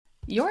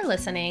You're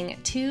listening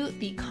to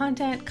the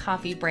Content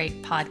Coffee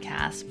Break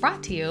podcast,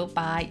 brought to you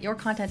by Your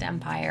Content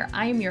Empire.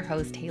 I am your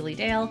host, Haley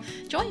Dale.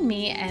 Join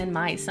me and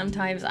my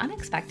sometimes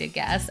unexpected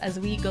guests as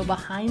we go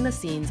behind the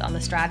scenes on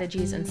the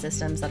strategies and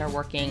systems that are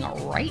working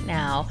right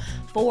now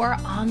for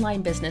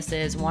online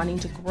businesses wanting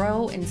to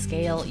grow and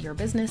scale your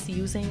business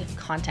using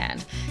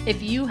content.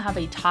 If you have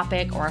a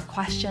topic or a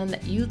question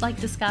that you'd like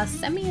to discuss,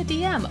 send me a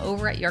DM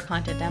over at Your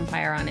Content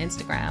Empire on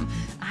Instagram.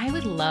 I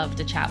would love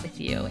to chat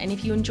with you. And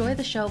if you enjoy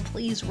the show,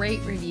 please rate,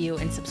 review,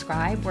 and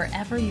subscribe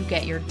wherever you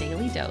get your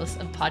daily dose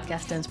of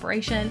podcast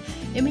inspiration.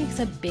 It makes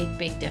a big,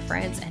 big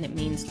difference, and it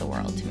means the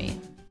world to me.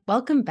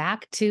 Welcome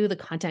back to the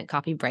Content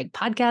Coffee Break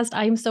podcast.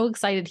 I'm so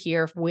excited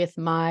here with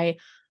my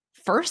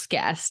first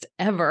guest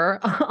ever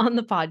on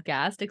the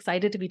podcast.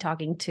 Excited to be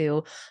talking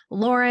to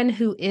Lauren,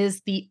 who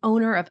is the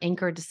owner of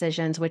Anchor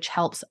Decisions, which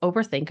helps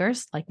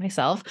overthinkers like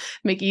myself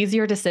make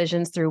easier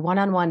decisions through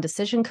one-on-one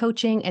decision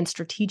coaching and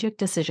strategic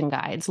decision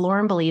guides.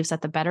 Lauren believes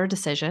that the better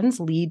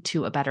decisions lead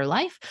to a better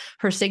life.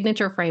 Her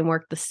signature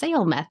framework, the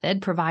SAIL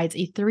method, provides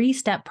a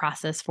 3-step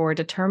process for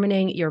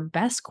determining your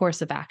best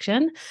course of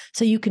action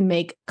so you can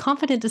make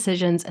confident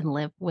decisions and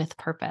live with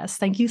purpose.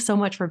 Thank you so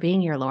much for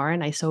being here,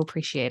 Lauren. I so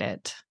appreciate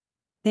it.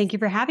 Thank you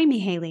for having me,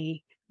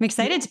 Haley. I'm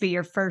excited to be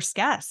your first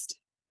guest.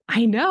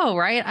 I know,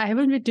 right? I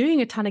haven't been doing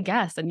a ton of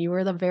guests, and you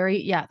were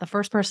the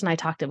first person I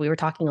talked to. We were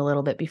talking a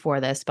little bit before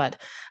this, but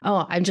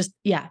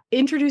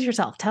introduce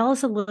yourself. Tell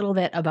us a little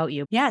bit about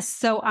you. Yes.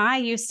 So I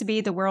used to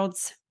be the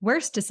world's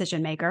worst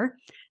decision maker,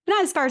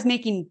 not as far as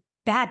making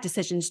bad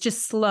decisions,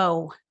 just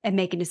slow at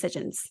making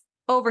decisions,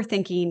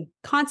 overthinking,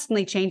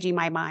 constantly changing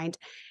my mind.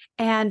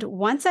 And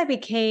once I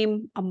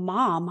became a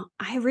mom,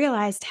 I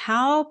realized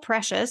how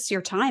precious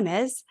your time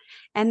is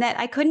and that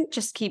I couldn't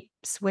just keep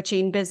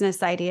switching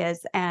business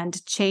ideas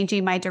and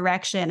changing my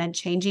direction and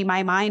changing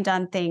my mind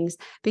on things,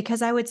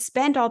 because I would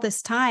spend all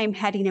this time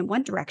heading in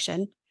one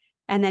direction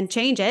and then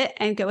change it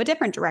and go a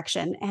different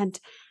direction. And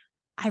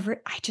I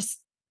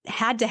just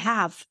had to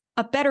have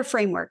a better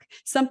framework,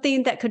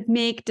 something that could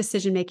make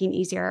decision-making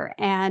easier.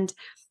 And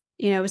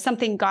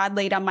something God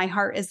laid on my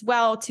heart as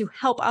well, to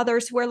help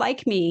others who are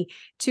like me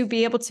to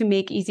be able to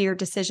make easier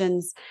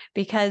decisions,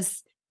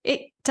 because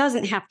it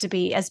doesn't have to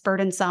be as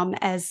burdensome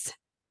as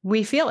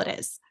we feel it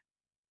is.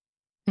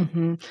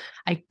 Mm-hmm.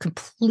 I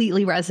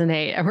completely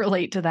resonate and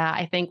relate to that.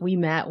 I think we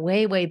met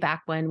way, way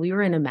back when we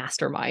were in a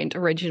mastermind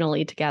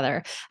originally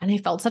together. And I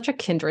felt such a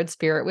kindred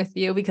spirit with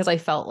you, because I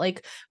felt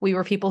like we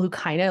were people who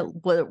kind of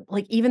were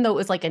like, even though it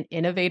was like an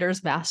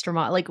innovator's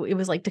mastermind, like it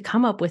was like to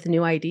come up with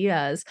new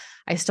ideas,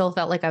 I still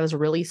felt like I was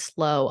really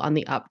slow on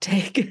the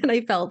uptake. And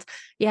I felt,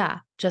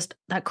 just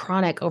that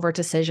chronic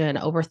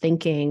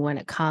overthinking when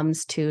it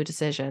comes to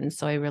decisions.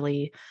 So I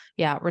really,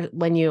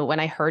 when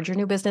I heard your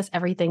new business,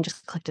 everything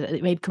just clicked.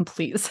 It made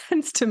complete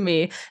sense to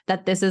me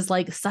that this is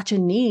like such a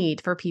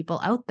need for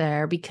people out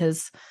there,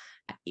 because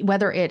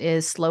whether it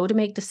is slow to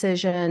make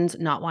decisions,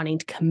 not wanting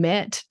to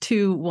commit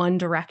to one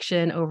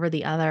direction over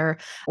the other,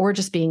 or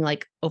just being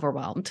like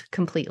overwhelmed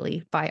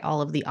completely by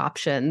all of the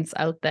options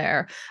out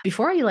there.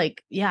 Before I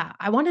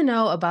want to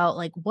know about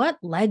like what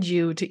led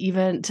you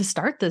to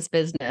start this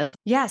business.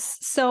 Yes.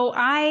 So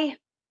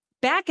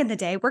back in the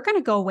day, we're going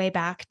to go way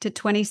back to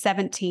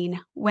 2017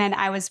 when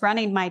I was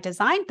running my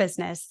design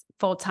business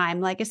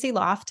full-time, Legacy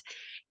Loft,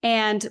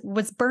 and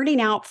was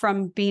burning out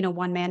from being a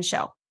one-man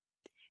show.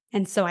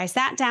 And so I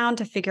sat down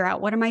to figure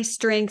out, what are my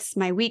strengths,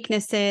 my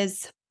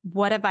weaknesses,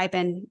 what have I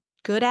been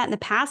good at in the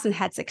past and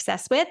had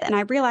success with? And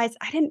I realized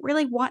I didn't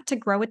really want to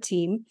grow a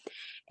team,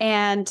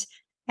 and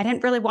I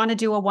didn't really want to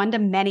do a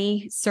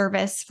one-to-many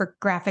service for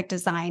graphic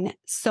design.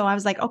 So I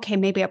was like, okay,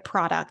 maybe a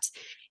product.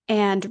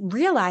 And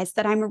realized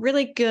that I'm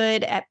really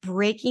good at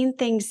breaking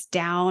things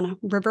down,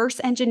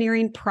 reverse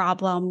engineering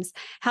problems,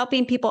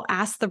 helping people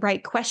ask the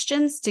right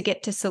questions to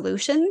get to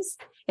solutions.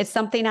 It's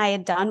something I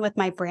had done with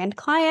my brand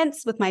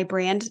clients, with my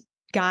brand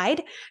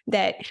guide,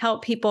 that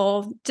help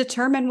people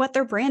determine what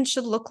their brand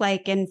should look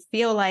like and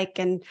feel like,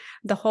 and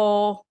the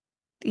whole,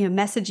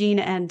 messaging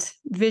and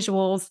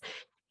visuals.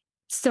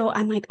 So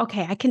I'm like,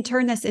 okay, I can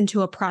turn this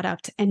into a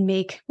product and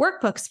make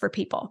workbooks for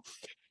people.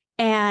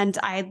 And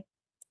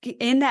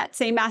in that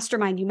same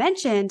mastermind you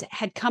mentioned,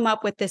 had come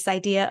up with this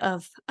idea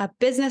of a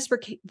business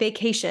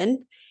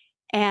vacation,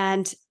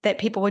 and that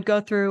people would go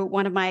through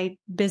one of my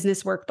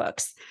business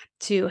workbooks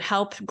to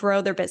help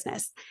grow their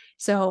business.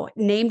 So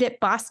named it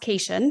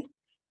Bosscation,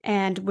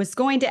 and was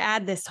going to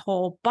add this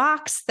whole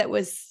box that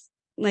was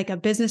like a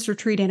business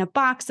retreat in a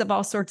box of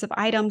all sorts of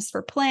items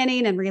for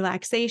planning and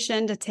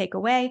relaxation to take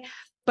away.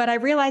 But I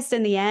realized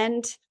in the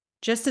end,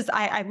 just as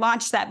I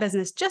launched that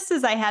business, just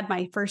as I had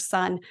my first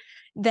son,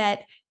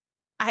 that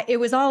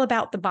it was all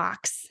about the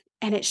box,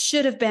 and it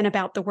should have been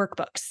about the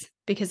workbooks,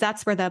 because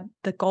that's where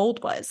the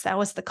gold was. That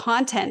was the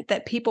content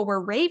that people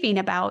were raving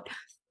about,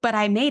 but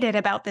I made it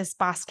about this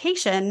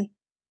Bosscation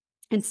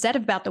instead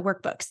of about the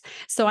workbooks.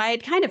 So I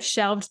had kind of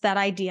shelved that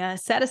idea,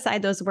 set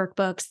aside those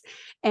workbooks,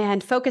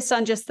 and focused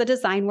on just the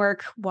design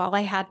work while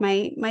I had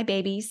my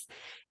babies.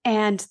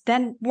 And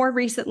then more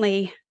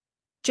recently,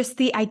 just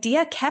the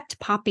idea kept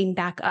popping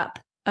back up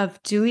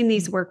of doing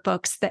these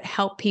workbooks that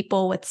help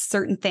people with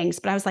certain things.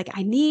 But I was like,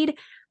 I need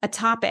a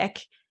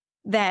topic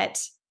that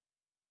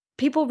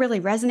people really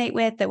resonate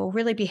with, that will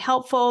really be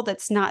helpful,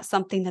 that's not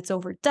something that's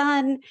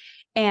overdone.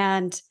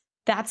 And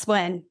that's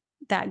when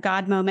that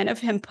God moment of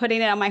him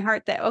putting it on my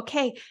heart that,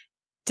 okay,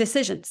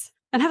 decisions.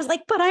 And I was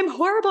like, but I'm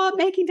horrible at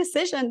making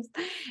decisions.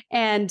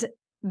 And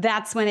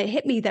that's when it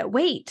hit me that,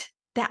 wait,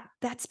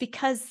 that's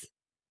because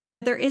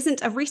there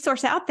isn't a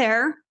resource out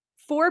there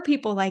for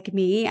people like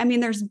me. I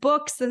mean, there's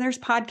books and there's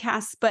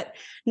podcasts, but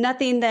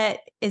nothing that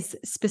is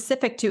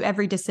specific to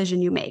every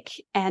decision you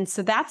make. And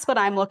so that's what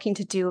I'm looking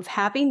to do, of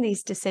having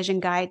these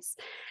decision guides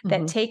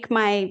that take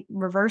my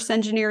reverse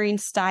engineering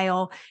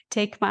style,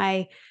 take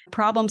my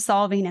problem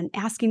solving and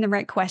asking the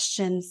right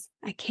questions.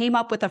 I came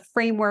up with a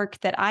framework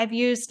that I've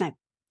used and I've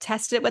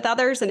tested it with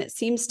others, and it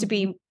seems to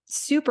be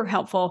super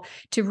helpful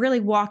to really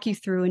walk you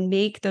through and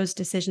make those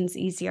decisions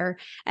easier.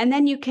 And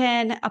then you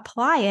can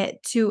apply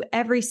it to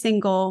every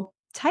single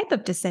type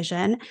of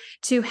decision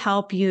to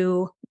help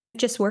you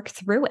just work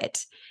through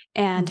it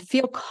and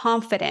feel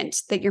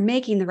confident that you're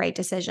making the right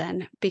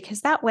decision,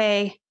 because that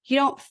way you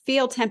don't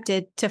feel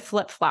tempted to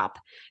flip flop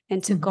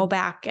and to go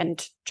back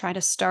and try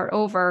to start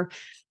over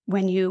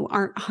when you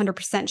aren't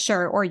 100%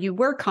 sure, or you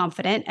were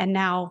confident and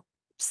now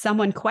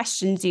someone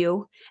questions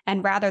you.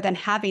 And rather than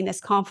having this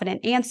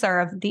confident answer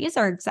of these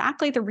are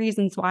exactly the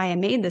reasons why I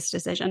made this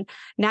decision,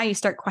 now you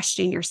start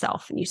questioning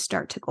yourself and you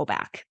start to go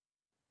back.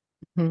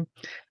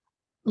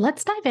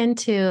 Let's dive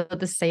into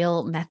the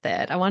SAIL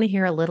method. I want to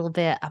hear a little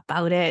bit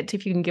about it.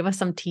 If you can give us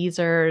some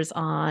teasers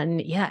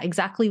on,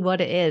 exactly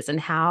what it is and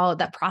how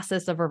that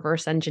process of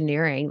reverse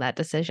engineering that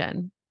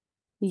decision.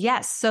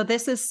 Yes. So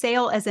this is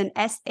SAIL as in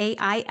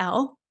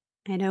SAIL.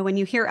 I know when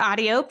you hear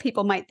audio,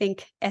 people might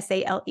think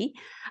SALE.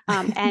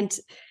 And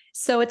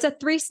so it's a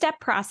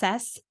 3-step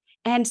process.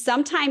 And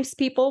sometimes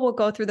people will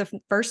go through the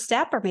first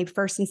step, or maybe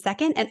first and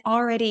second, and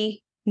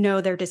already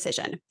know their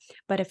decision.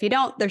 But if you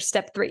don't, there's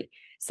step 3.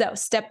 So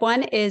step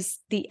 1 is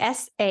the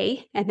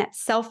SA, and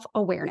that's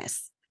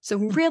self-awareness. So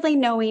really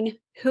knowing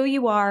who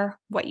you are,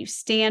 what you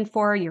stand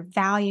for, your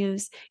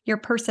values, your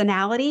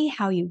personality,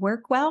 how you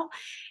work well.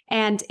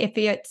 And if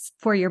it's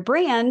for your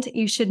brand,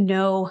 you should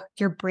know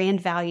your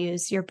brand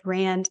values, your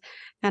brand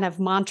kind of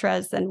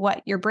mantras, and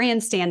what your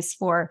brand stands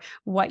for,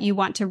 what you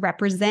want to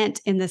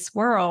represent in this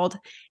world.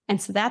 And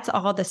so that's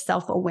all the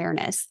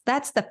self-awareness.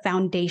 That's the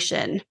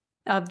foundation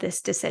of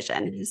this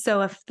decision.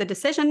 So if the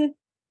decision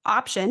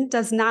option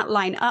does not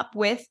line up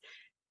with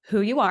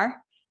who you are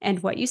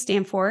and what you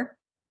stand for,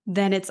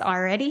 then it's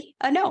already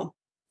a no.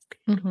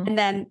 And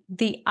then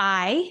the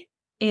I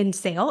in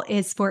SAIL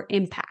is for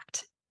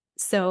impact.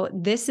 So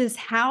this is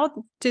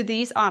how do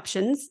these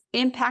options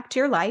impact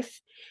your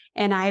life?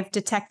 And I've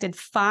detected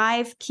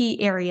 5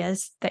 key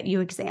areas that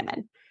you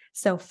examine.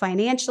 So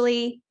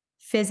financially,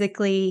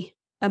 physically,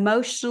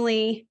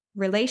 emotionally,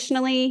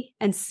 relationally,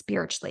 and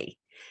spiritually.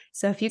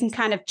 So if you can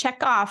kind of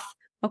check off,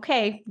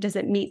 okay, does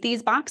it meet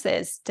these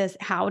boxes?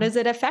 How does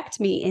it affect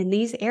me in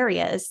these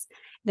areas?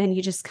 Then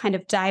you just kind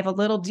of dive a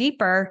little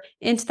deeper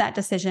into that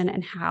decision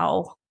and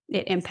how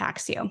it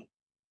impacts you.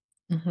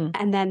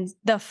 And then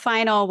the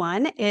final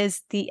one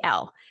is the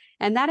L,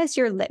 and that is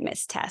your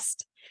litmus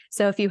test.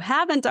 So if you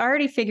haven't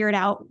already figured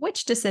out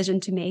which decision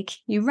to make,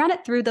 you run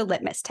it through the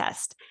litmus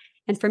test.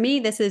 And for me,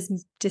 this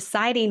is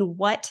deciding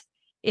what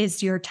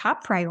is your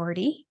top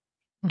priority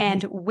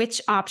and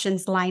which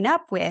options line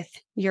up with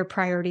your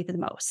priority the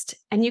most.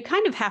 And you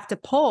kind of have to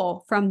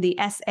pull from the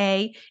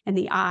SA and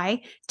the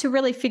I to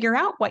really figure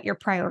out what your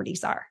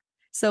priorities are.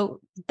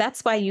 So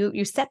that's why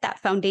you set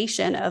that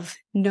foundation of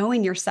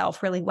knowing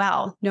yourself really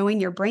well, knowing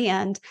your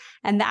brand.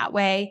 And that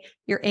way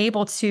you're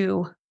able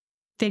to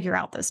figure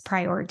out those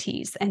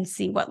priorities and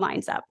see what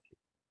lines up.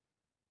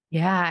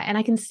 Yeah. And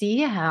I can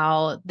see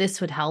how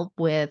this would help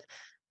with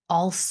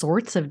all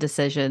sorts of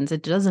decisions.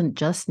 It doesn't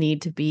just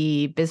need to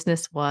be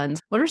business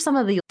ones. What are some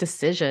of the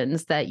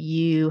decisions that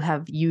you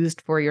have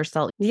used for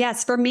yourself?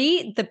 Yes, for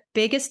me, the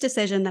biggest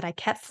decision that I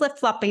kept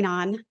flip-flopping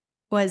on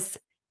was,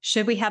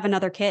 should we have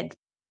another kid?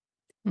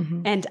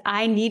 And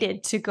I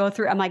needed to go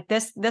through, I'm like,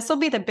 this will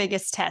be the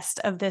biggest test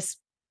of this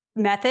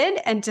method,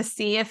 and to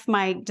see if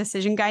my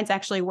decision guides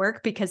actually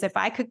work. Because if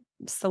I could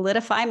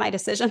solidify my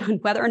decision on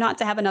whether or not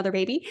to have another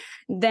baby,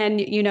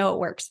 then it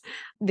works.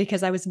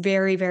 Because I was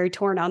very, very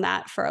torn on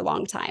that for a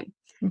long time.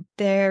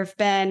 There have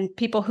been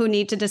people who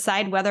need to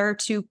decide whether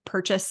to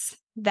purchase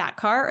that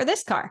car or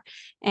this car,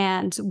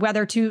 and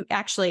whether to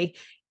actually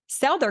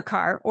sell their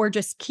car or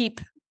just keep,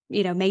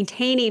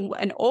 maintaining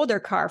an older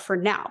car for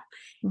now.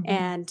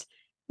 And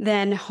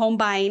then home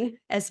buying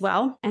as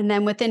well. And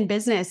then within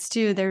business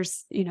too,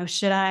 there's,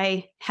 should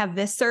I have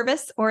this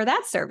service or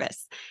that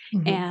service?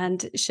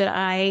 And should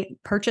I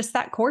purchase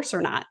that course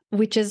or not?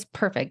 Which is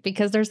perfect,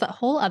 because there's that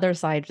whole other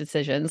side of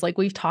decisions. Like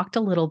we've talked a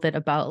little bit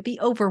about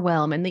the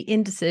overwhelm and the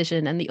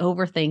indecision and the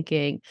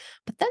overthinking.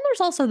 But then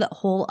there's also the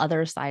whole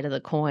other side of the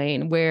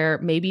coin where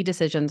maybe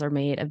decisions are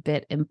made a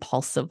bit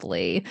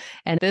impulsively.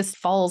 And this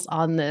falls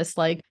on this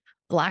like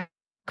black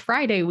Black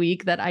Friday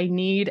week that I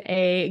need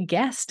a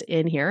guest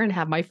in here and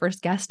have my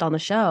first guest on the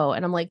show.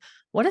 And I'm like,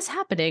 what is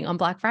happening on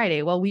Black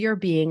Friday? Well, we are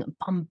being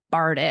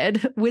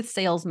bombarded with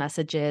sales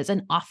messages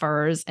and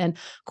offers and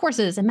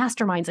courses and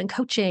masterminds and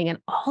coaching and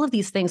all of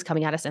these things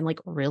coming at us and like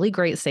really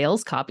great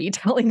sales copy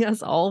telling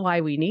us all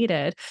why we need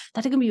it.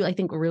 That it can be, I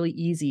think, really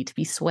easy to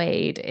be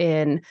swayed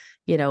in,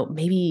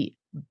 maybe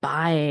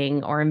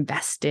buying or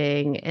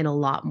investing in a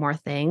lot more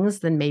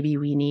things than maybe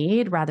we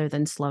need rather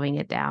than slowing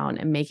it down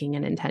and making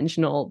an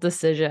intentional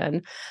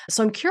decision.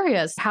 So I'm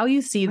curious how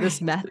you see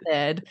this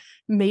method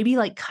maybe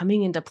like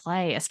coming into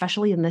play,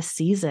 especially in this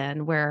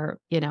season where,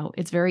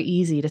 it's very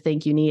easy to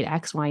think you need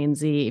X, Y, and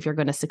Z if you're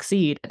going to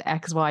succeed at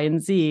X, Y,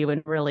 and Z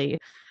when really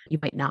you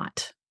might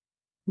not.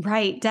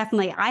 Right,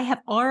 definitely. I have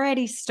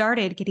already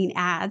started getting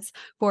ads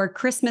for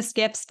Christmas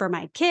gifts for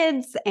my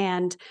kids.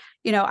 And,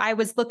 I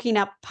was looking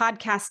up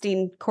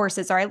podcasting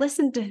courses, or I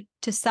listened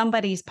to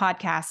somebody's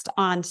podcast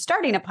on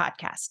starting a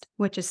podcast,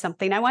 which is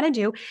something I want to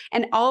do.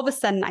 And all of a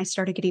sudden, I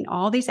started getting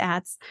all these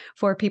ads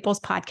for people's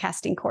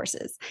podcasting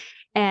courses.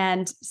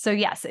 And so,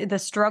 yes, the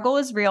struggle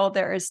is real.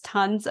 There is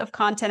tons of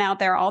content out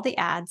there, all the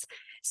ads.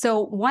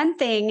 So one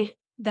thing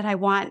that I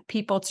want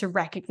people to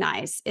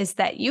recognize is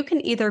that you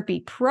can either be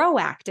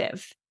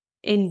proactive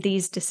in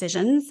these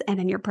decisions and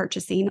in your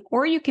purchasing,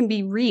 or you can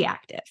be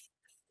reactive.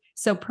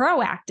 So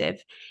proactive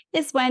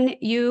is when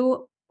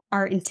you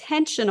are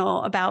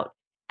intentional about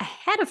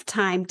ahead of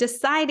time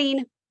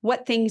deciding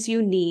what things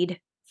you need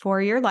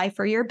for your life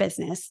or your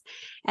business.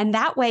 And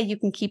that way you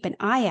can keep an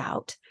eye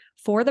out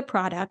for the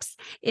products,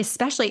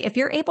 especially if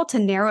you're able to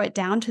narrow it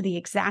down to the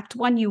exact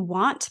one you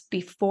want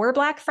before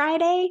Black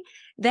Friday,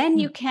 then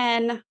you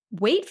can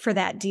wait for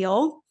that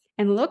deal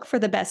and look for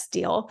the best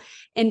deal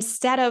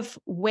instead of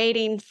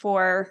waiting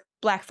for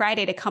Black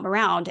Friday to come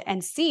around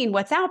and seeing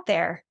what's out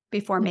there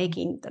before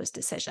making those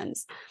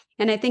decisions.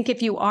 And I think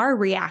if you are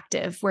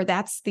reactive, where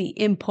that's the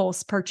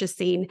impulse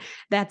purchasing,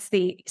 that's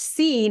the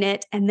seeing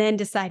it and then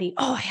deciding,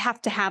 oh, I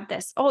have to have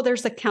this. Oh,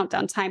 there's a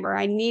countdown timer.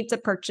 I need to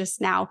purchase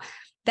now.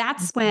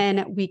 That's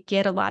when we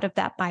get a lot of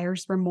that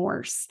buyer's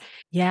remorse.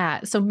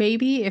 Yeah. So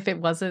maybe if it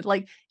wasn't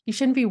like, you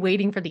shouldn't be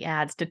waiting for the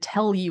ads to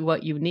tell you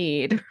what you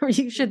need, or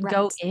you should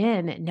go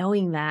in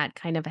knowing that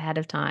kind of ahead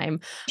of time.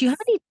 Do you have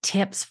any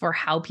tips for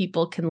how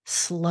people can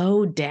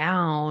slow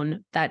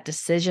down that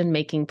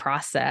decision-making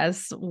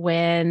process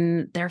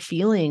when they're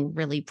feeling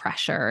really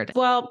pressured?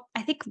 Well,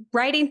 I think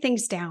writing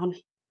things down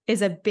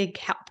is a big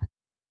help.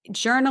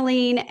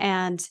 Journaling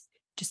and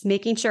just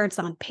making sure it's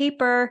on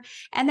paper.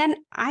 And then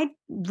I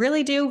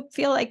really do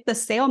feel like the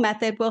SAIL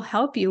method will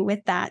help you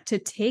with that, to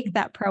take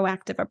that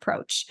proactive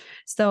approach.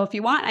 So if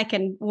you want, I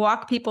can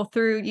walk people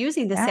through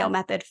using the SAIL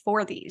method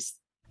for these.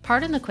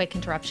 Pardon the quick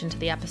interruption to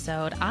the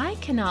episode. I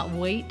cannot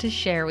wait to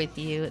share with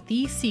you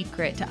the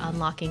secret to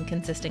unlocking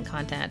consistent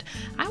content.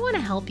 I want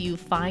to help you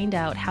find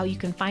out how you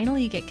can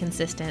finally get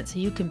consistent so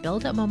you can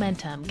build up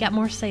momentum, get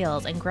more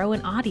sales, and grow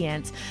an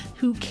audience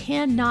who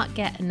cannot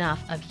get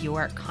enough of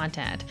your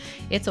content.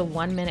 It's a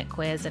 1-minute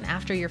quiz, and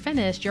after you're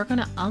finished, you're going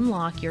to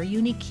unlock your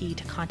unique key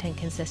to content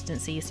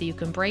consistency so you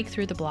can break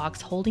through the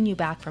blocks holding you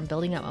back from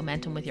building up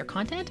momentum with your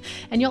content.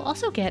 And you'll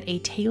also get a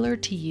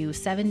tailored to you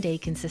 7-day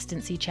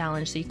consistency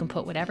challenge so you can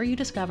put whatever you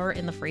discover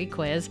in the free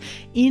quiz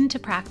into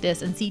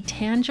practice and see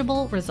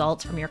tangible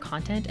results from your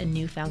content and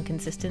newfound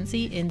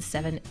consistency in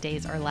 7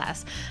 days or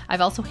less.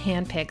 I've also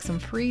handpicked some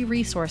free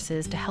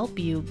resources to help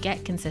you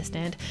get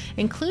consistent,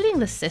 including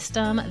the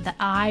system that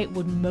I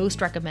would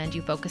most recommend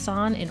you focus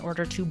on in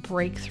order to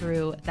break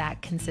through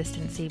that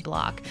consistency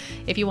block.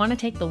 If you want to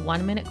take the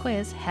 1-minute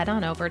quiz, head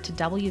on over to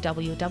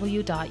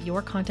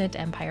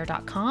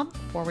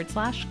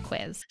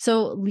www.yourcontentempire.com/quiz.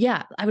 So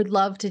yeah, I would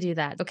love to do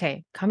that.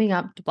 Okay, coming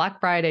up to Black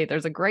Friday,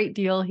 there's a great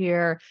deal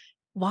here.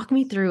 Walk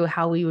me through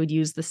how we would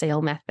use the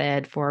SAIL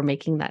method for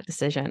making that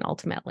decision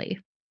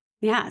ultimately.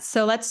 Yeah.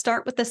 So let's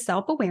start with the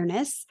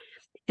self-awareness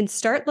and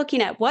start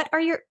looking at what are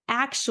your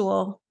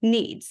actual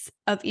needs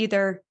of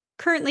either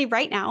currently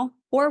right now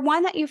or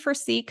one that you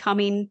foresee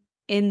coming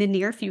in the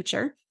near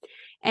future.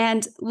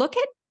 And look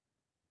at,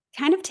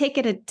 kind of take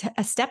it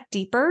a step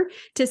deeper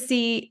to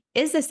see,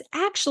 is this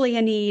actually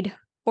a need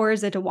or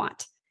is it a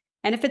want?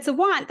 And if it's a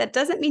want, that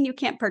doesn't mean you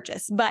can't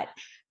purchase. But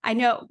I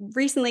know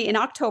recently in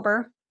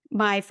October,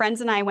 my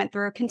friends and I went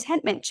through a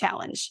contentment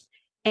challenge,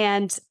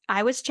 and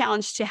I was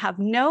challenged to have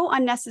no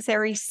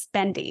unnecessary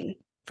spending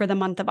for the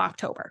month of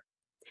October.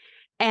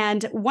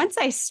 And once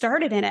I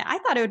started in it, I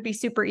thought it would be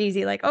super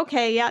easy. Like,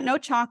 okay, yeah, no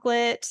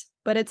chocolate,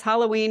 but it's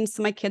Halloween,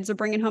 so my kids are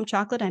bringing home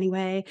chocolate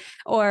anyway.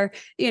 Or,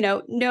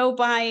 no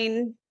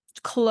buying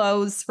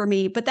clothes for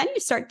me. But then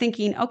you start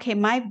thinking, okay,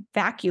 my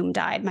vacuum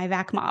died, my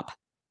vac mop.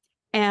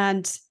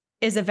 And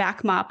is a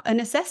vac mop a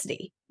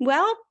necessity?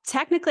 Well,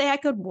 technically, I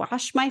could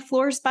wash my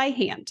floors by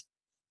hand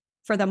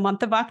for the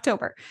month of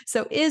October.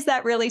 So is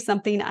that really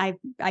something I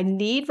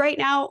need right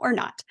now or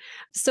not?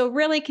 So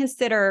really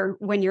consider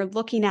when you're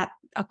looking at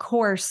a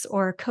course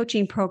or a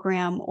coaching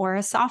program or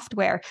a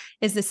software,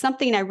 is this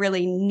something I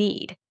really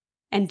need?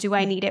 And do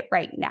I need it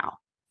right now?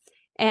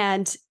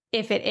 And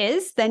if it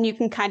is, then you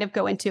can kind of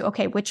go into,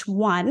 okay, which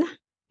one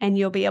and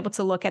you'll be able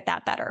to look at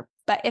that better.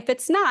 But if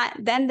it's not,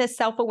 then the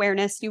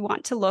self-awareness, you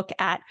want to look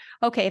at,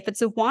 okay, if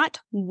it's a want,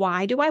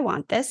 why do I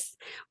want this?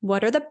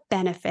 What are the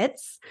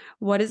benefits?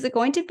 What is it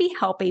going to be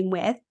helping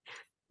with?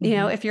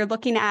 If you're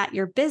looking at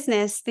your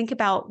business, think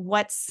about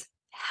what's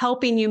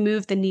helping you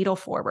move the needle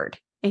forward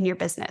in your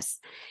business.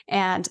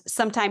 And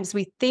sometimes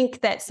we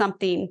think that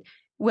something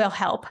will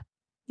help.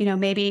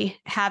 Maybe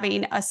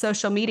having a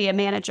social media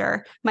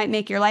manager might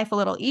make your life a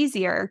little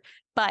easier,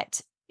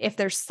 but if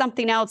there's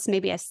something else,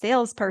 maybe a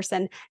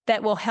salesperson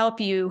that will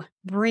help you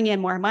bring in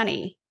more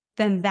money,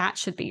 then that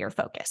should be your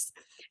focus.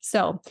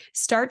 So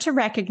start to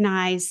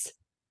recognize,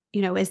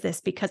 is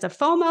this because of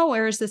FOMO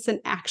or is this an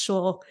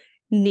actual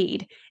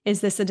need? Is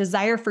this a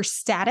desire for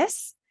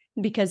status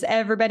because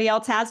everybody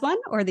else has one,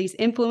 or these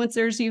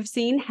influencers you've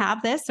seen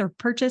have this or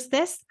purchase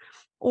this?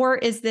 Or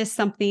is this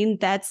something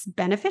that's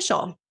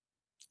beneficial?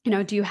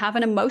 Do you have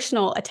an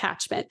emotional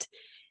attachment?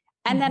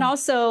 And then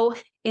also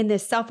in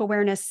this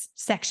self-awareness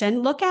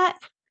section, look at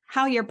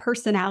how your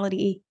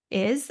personality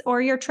is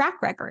or your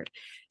track record.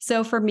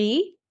 So for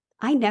me,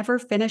 I never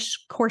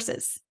finish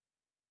courses.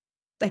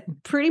 I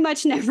pretty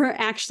much never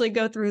actually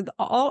go through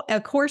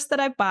a course that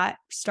I've bought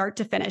start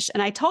to finish.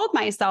 And I told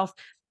myself,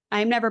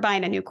 I'm never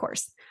buying a new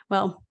course.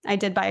 Well, I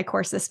did buy a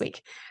course this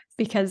week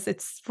because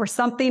it's for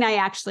something I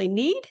actually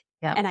need.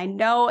 Yep. And I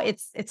know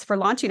it's for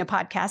launching a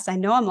podcast. I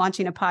know I'm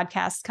launching a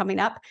podcast coming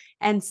up.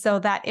 And so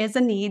that is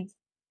a need.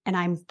 And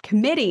I'm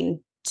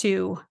committing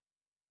to,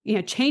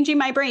 changing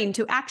my brain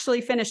to actually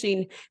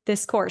finishing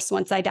this course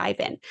once I dive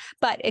in.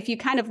 But if you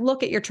kind of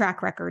look at your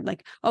track record,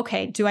 like,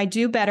 okay, do I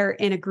do better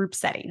in a group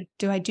setting?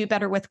 Do I do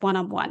better with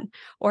one-on-one?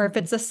 Or if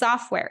it's a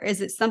software, is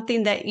it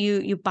something that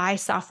you buy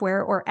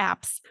software or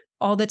apps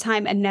all the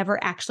time and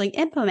never actually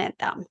implement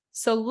them?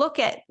 So look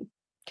at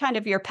kind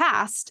of your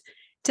past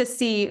to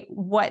see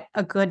what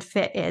a good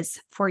fit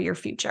is for your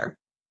future.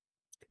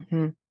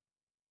 And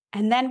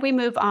then we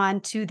move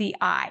on to the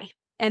I.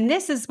 And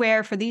this is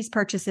where, for these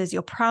purchases,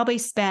 you'll probably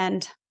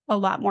spend a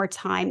lot more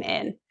time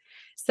in.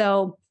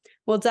 So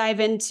we'll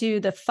dive into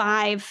the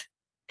 5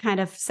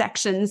 kind of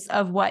sections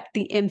of what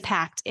the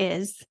impact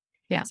is.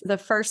 Yeah. So the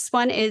first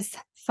one is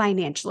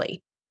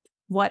financially.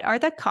 What are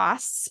the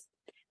costs?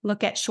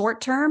 Look at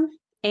short-term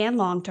and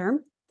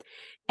long-term.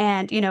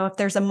 And, if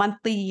there's a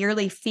monthly,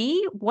 yearly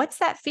fee, what's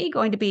that fee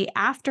going to be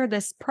after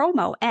this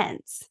promo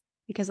ends?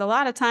 Because a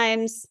lot of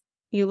times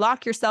you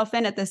lock yourself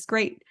in at this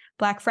great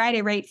Black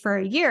Friday rate for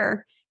a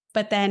year,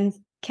 but then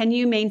can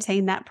you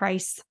maintain that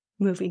price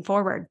moving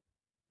forward?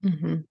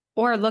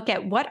 Or look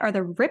at what are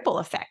the ripple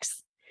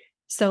effects.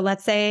 So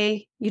let's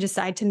say you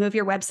decide to move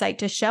your website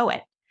to show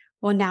it.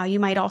 Well, now you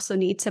might also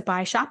need to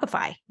buy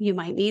Shopify. You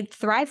might need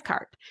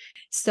Thrivecart.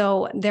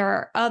 So there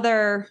are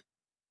other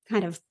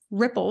kind of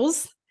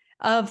ripples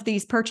of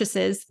these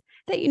purchases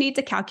that you need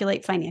to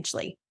calculate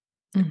financially.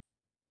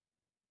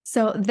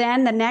 So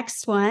then the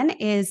next one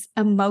is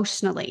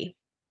emotionally.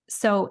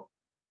 So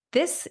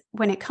this,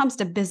 when it comes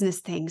to business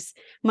things,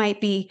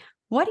 might be,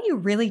 what do you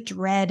really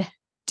dread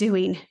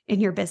doing in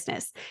your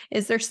business?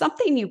 Is there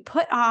something you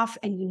put off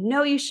and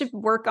you should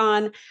work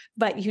on,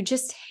 but you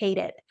just hate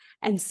it?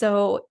 And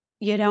so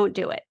you don't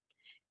do it.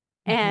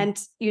 And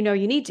you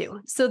need to.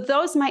 So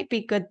those might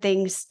be good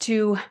things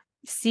to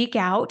seek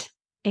out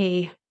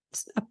a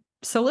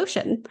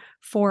solution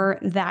for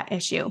that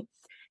issue.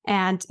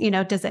 And,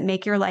 does it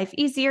make your life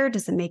easier?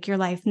 Does it make your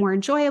life more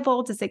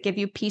enjoyable? Does it give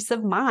you peace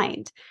of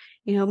mind?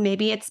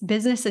 Maybe it's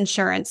business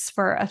insurance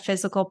for a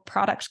physical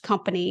product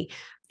company.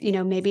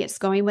 Maybe it's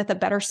going with a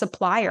better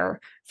supplier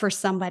for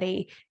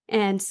somebody.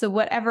 And so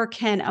whatever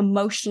can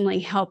emotionally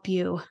help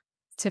you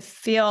to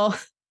feel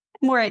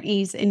more at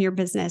ease in your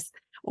business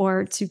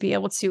or to be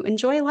able to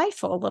enjoy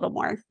life a little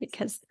more,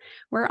 because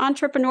we're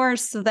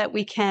entrepreneurs so that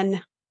we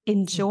can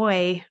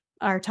enjoy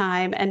our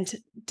time and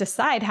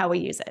decide how we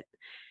use it,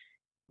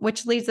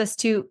 which leads us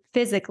to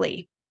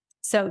physically.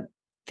 So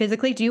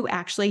physically, do you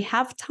actually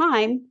have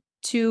time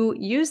to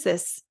use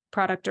this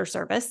product or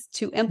service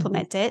to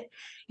implement it?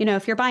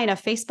 If you're buying a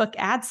Facebook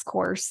ads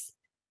course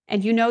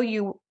and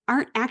you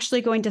aren't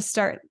actually going to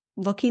start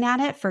looking at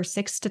it for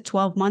 6 to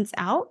 12 months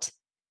out,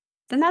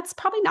 then that's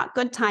probably not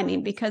good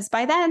timing, because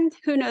by then,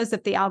 who knows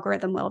if the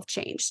algorithm will have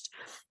changed.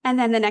 And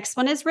then the next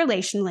one is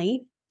relationally.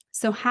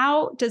 So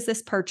how does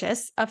this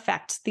purchase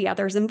affect the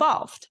others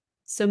involved?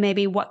 So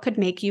maybe what could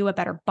make you a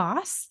better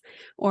boss,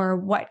 or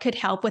what could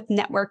help with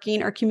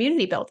networking or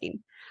community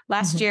building?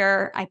 Last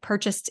year, I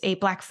purchased a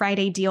Black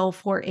Friday deal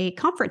for a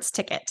conference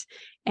ticket,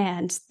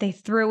 and they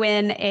threw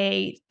in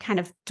a kind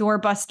of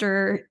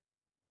doorbuster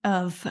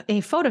of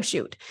a photo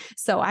shoot.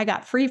 So I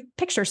got free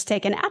pictures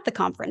taken at the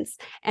conference,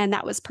 and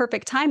that was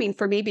perfect timing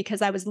for me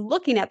because I was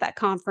looking at that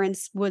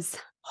conference, was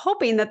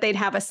hoping that they'd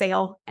have a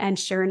sale, and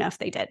sure enough,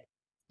 they did.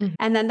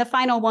 And then the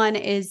final one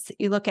is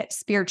you look at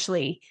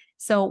spiritually.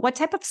 So what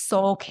type of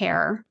soul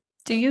care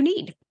do you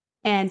need?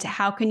 And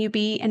how can you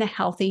be in a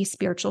healthy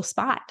spiritual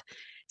spot?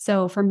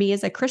 So for me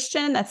as a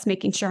Christian, that's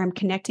making sure I'm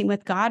connecting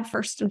with God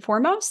first and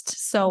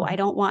foremost. So I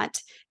don't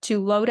want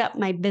to load up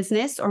my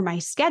business or my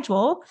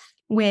schedule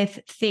with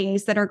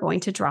things that are going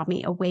to draw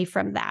me away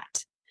from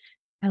that.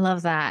 I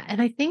love that.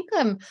 And I think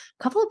a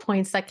couple of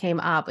points that came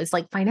up is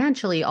like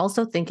financially,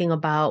 also thinking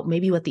about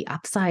maybe what the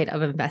upside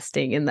of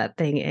investing in that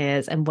thing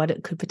is and what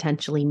it could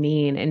potentially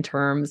mean in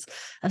terms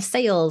of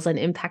sales and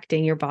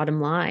impacting your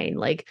bottom line.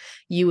 Like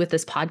you with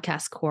this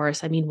podcast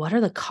course, I mean, what are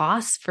the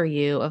costs for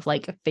you of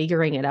like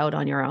figuring it out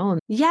on your own?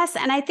 Yes.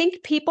 And I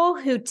think people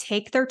who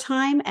take their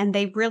time and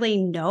they really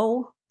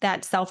know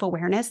that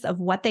self-awareness of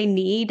what they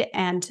need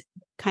and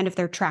kind of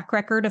their track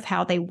record of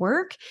how they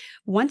work.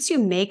 Once you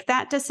make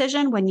that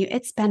decision,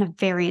 it's been a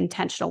very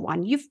intentional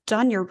one. You've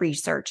done your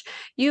research,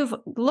 you've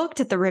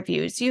looked at the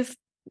reviews, you've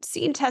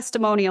seen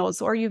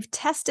testimonials, or you've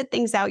tested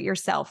things out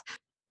yourself.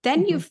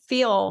 Then you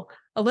feel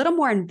a little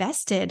more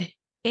invested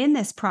in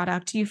this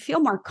product. You feel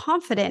more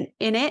confident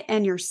in it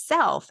and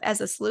yourself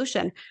as a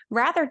solution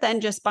rather than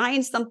just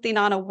buying something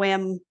on a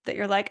whim that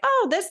you're like,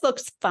 oh, this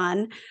looks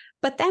fun.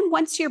 But then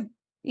once you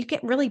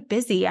get really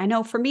busy. I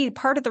know for me,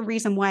 part of the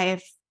reason why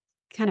I've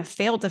kind of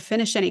failed to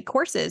finish any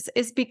courses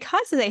is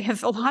because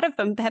a lot of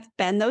them have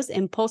been those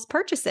impulse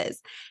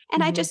purchases.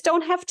 And I just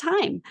don't have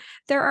time.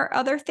 There are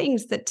other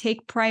things that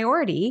take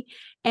priority.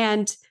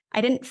 And I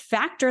didn't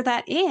factor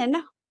that in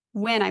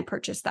when I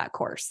purchased that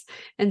course.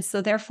 And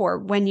so therefore,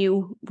 when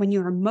you're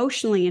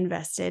emotionally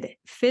invested,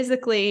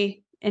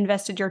 physically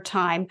invested your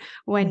time,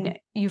 when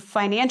you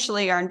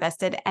financially are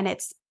invested, and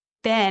it's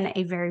been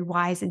a very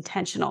wise,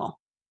 intentional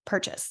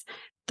purchase,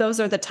 those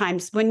are the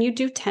times when you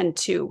do tend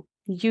to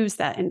use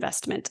that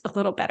investment a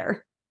little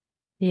better.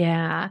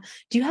 Yeah.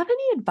 Do you have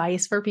any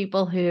advice for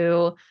people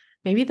who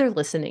maybe they're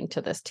listening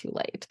to this too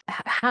late?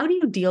 How do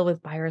you deal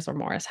with buyer's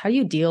remorse? How do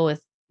you deal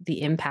with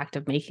the impact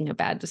of making a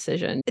bad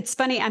decision? It's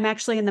funny. I'm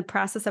actually in the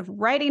process of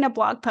writing a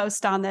blog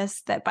post on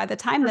this that by the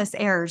time this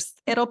airs,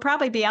 it'll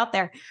probably be out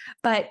there.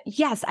 But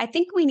yes, I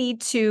think we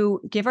need to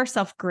give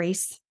ourselves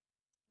grace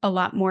a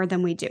lot more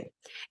than we do.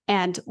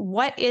 And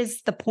what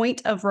is the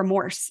point of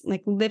remorse?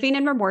 Like living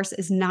in remorse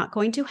is not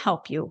going to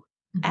help you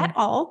at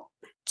all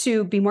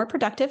to be more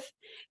productive,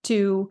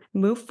 to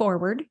move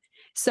forward.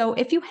 So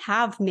if you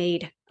have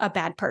made a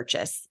bad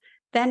purchase,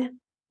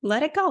 then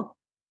let it go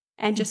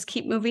and just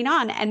keep moving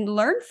on and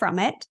learn from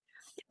it.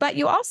 But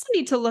you also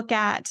need to look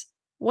at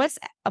what's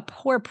a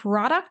poor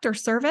product or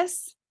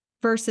service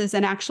versus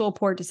an actual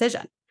poor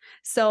decision.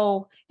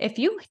 So if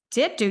you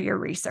did do your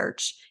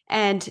research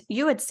and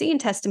you had seen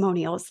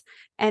testimonials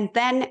and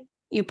then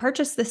you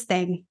purchase this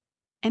thing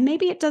and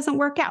maybe it doesn't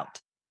work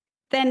out,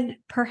 then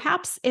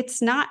perhaps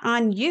it's not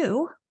on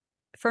you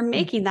for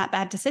making that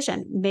bad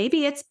decision.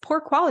 Maybe it's poor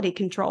quality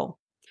control.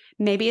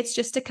 Maybe it's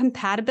just a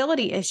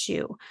compatibility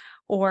issue.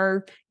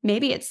 Or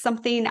maybe it's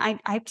something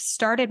I've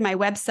started my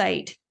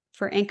website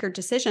for Anchored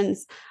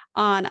Decisions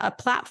on a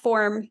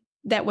platform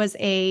that was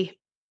a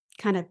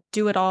kind of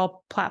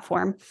do-it-all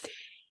platform.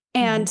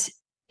 And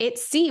it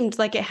seemed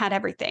like it had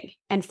everything.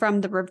 And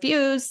from the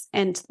reviews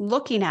and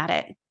looking at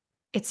it,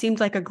 it seemed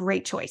like a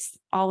great choice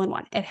all in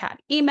one. It had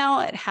email,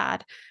 it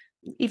had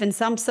even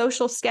some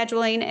social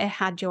scheduling,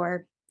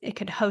 it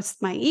could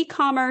host my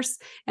e-commerce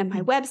and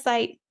my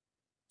website.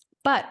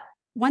 But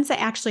once I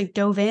actually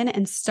dove in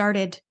and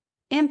started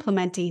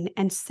implementing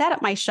and set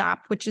up my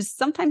shop, which is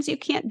sometimes you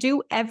can't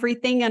do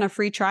everything in a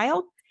free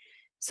trial.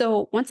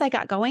 So once I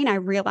got going, I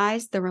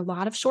realized there were a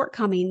lot of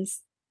shortcomings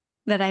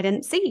that I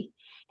didn't see.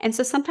 And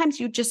so sometimes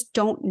you just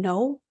don't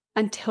know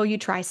until you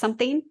try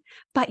something,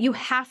 but you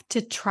have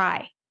to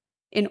try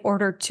in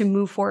order to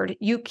move forward.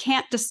 You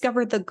can't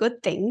discover the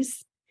good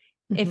things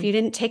if you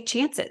didn't take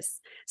chances.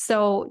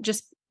 So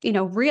just,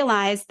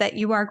 realize that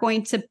you are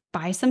going to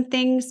buy some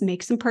things,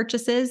 make some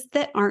purchases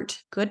that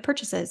aren't good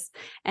purchases.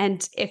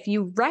 And if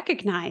you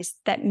recognize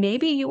that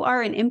maybe you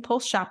are an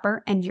impulse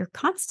shopper and you're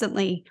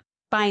constantly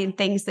buying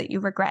things that you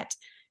regret,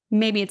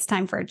 maybe it's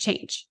time for a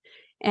change.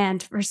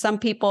 And for some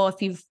people,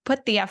 if you've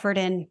put the effort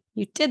in,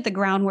 you did the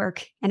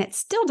groundwork and it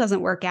still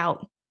doesn't work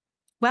out,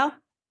 well,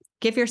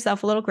 give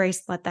yourself a little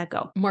grace, let that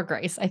go. More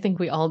grace. I think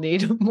we all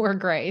need more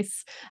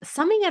grace.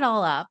 Summing it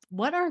all up,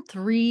 what are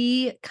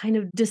 3 kind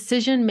of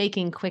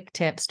decision-making quick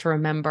tips to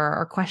remember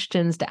or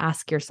questions to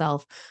ask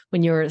yourself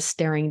when you're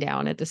staring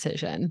down a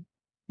decision?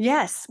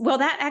 Yes. Well,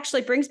 that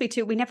actually brings me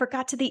to, we never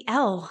got to the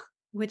L,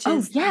 which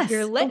is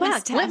your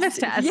litmus test. Litmus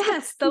test.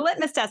 Yes, the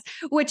litmus test,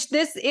 which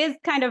this is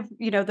kind of,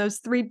 those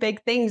 3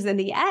 big things in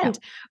the end.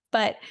 Yeah.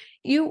 But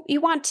you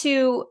want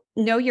to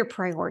know your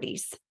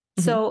priorities.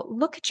 So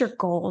look at your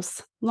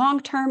goals,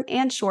 long-term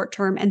and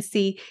short-term, and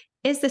see,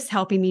 is this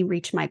helping me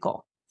reach my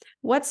goal?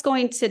 What's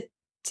going to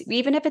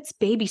even if it's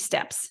baby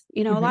steps,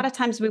 a lot of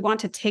times we want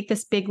to take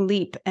this big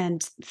leap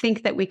and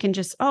think that we can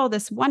just,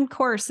 this one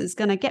course is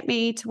going to get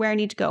me to where I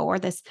need to go, or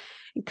this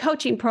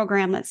coaching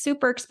program that's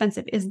super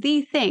expensive is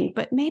the thing,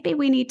 but maybe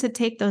we need to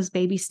take those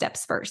baby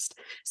steps first.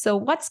 So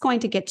what's going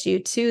to get you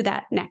to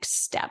that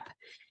next step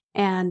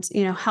and,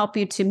 help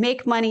you to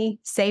make money,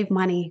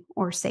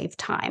 or save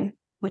time,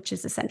 which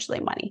is essentially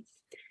money.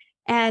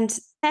 And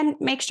then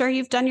make sure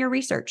you've done your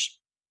research.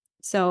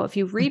 So if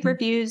you read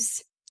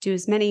reviews, do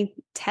as many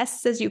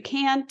tests as you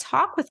can,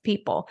 talk with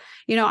people.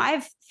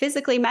 I've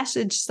physically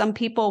messaged some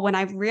people when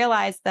I've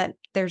realized that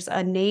there's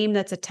a name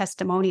that's a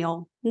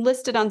testimonial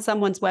listed on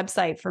someone's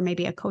website for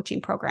maybe a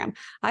coaching program.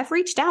 I've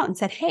reached out and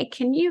said, hey,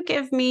 can you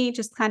give me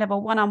just kind of a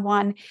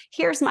one-on-one?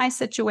 Here's my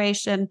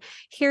situation.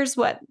 Here's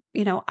what,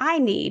 I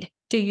need.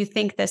 Do you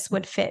think this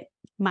would fit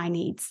my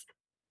needs?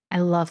 I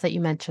love that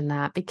you mentioned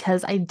that,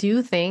 because I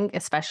do think,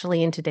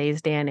 especially in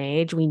today's day and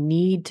age, we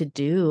need to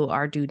do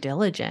our due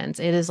diligence.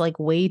 It is like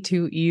way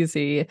too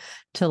easy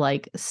to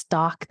like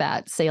stock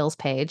that sales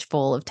page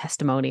full of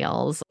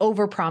testimonials,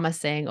 over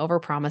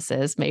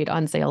promises made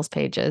on sales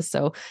pages.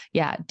 So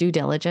yeah, due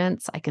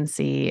diligence, I can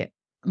see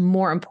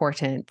more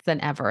important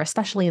than ever,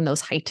 especially in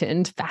those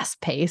heightened,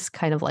 fast-paced,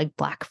 kind of like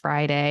Black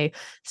Friday,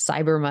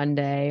 Cyber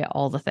Monday,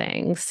 all the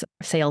things,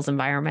 sales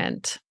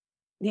environment.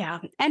 Yeah.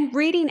 And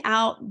reading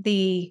out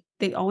the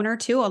owner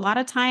too. A lot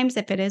of times,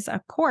 if it is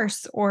a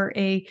course or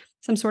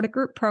some sort of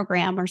group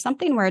program or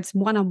something where it's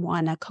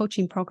one-on-one, a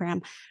coaching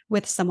program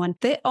with someone,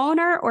 the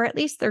owner or at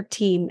least their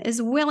team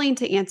is willing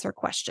to answer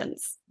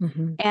questions.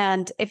 Mm-hmm.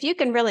 And if you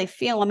can really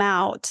feel them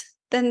out,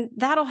 then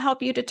that'll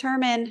help you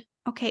determine,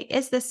 okay,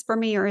 is this for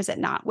me or is it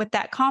not? With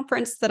that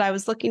conference that I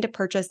was looking to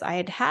purchase,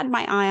 I had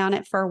my eye on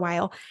it for a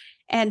while,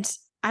 and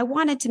I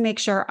wanted to make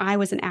sure I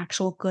was an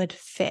actual good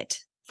fit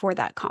for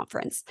that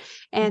conference.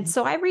 And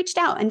so I reached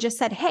out and just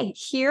said, hey,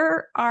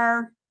 here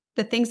are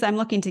the things I'm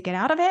looking to get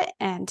out of it.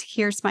 And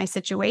here's my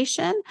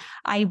situation.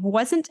 I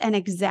wasn't an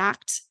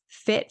exact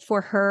fit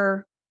for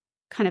her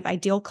kind of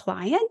ideal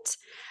client,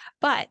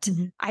 but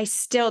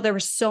there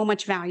was so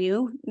much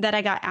value that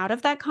I got out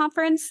of that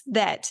conference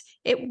that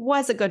it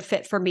was a good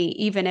fit for me,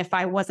 even if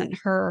I wasn't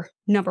her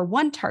number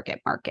one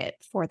target market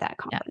for that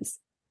conference.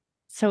 Yeah.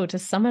 So to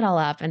sum it all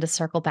up and to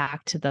circle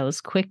back to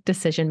those quick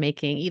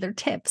decision-making, either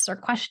tips or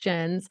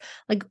questions,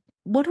 like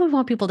what do we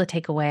want people to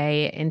take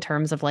away in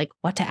terms of like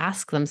what to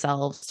ask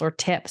themselves or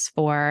tips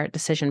for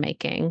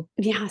decision-making?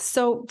 Yeah.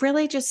 So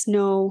really just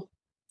know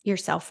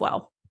yourself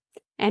well.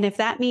 And if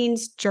that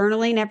means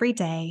journaling every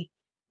day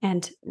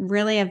and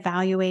really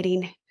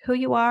evaluating who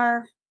you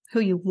are,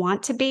 who you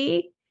want to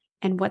be,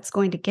 and what's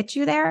going to get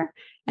you there,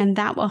 and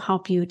that will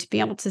help you to be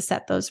able to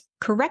set those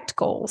correct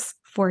goals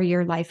for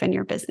your life and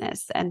your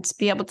business and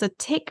be able to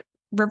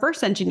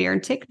reverse engineer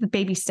and take the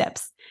baby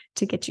steps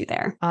to get you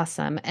there.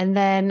 Awesome. And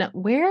then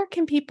where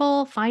can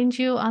people find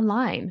you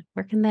online?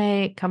 Where can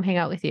they come hang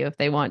out with you if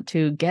they want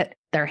to get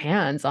their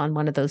hands on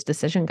one of those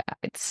decision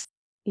guides?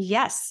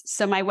 Yes.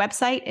 So my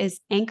website is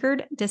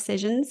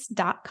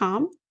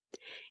anchoreddecisions.com.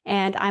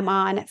 And I'm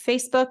on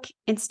Facebook,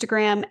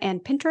 Instagram,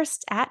 and Pinterest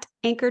at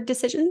Anchored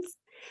Decisions.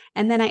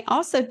 And then I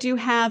also do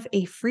have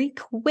a free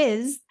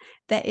quiz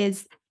that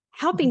is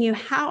helping you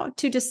how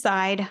to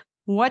decide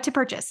what to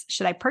purchase.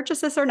 Should I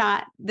purchase this or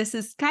not? This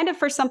is kind of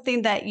for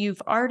something that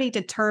you've already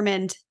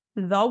determined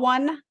the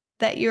one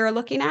that you're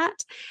looking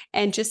at,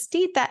 and just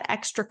need that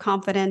extra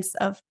confidence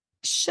of,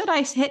 should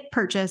I hit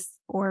purchase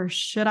or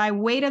should I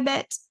wait a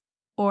bit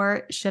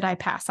or should I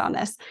pass on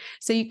this?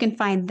 So you can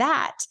find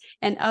that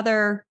and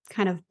other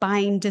kind of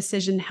buying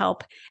decision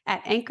help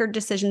at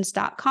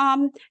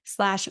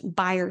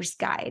anchoreddecisions.com/buyer's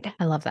guide.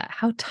 I love that.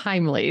 How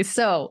timely.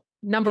 So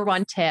number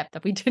one tip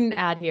that we didn't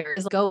add here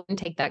is go and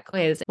take that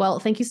quiz. Well,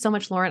 thank you so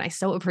much, Lauren. I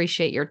so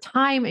appreciate your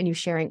time and you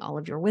sharing all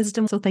of your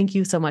wisdom. So thank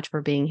you so much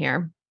for being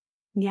here.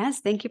 Yes.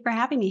 Thank you for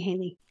having me,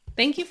 Haley.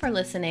 Thank you for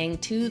listening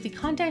to the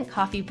Content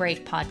Coffee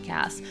Break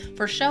podcast.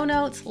 For show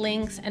notes,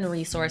 links, and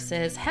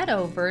resources, head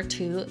over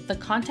to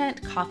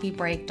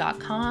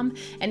thecontentcoffeebreak.com.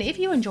 And if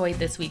you enjoyed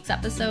this week's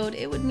episode,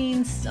 it would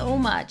mean so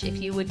much if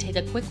you would take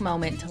a quick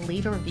moment to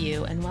leave a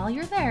review. And while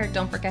you're there,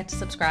 don't forget to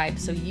subscribe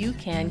so you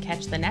can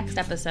catch the next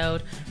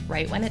episode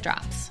right when it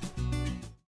drops.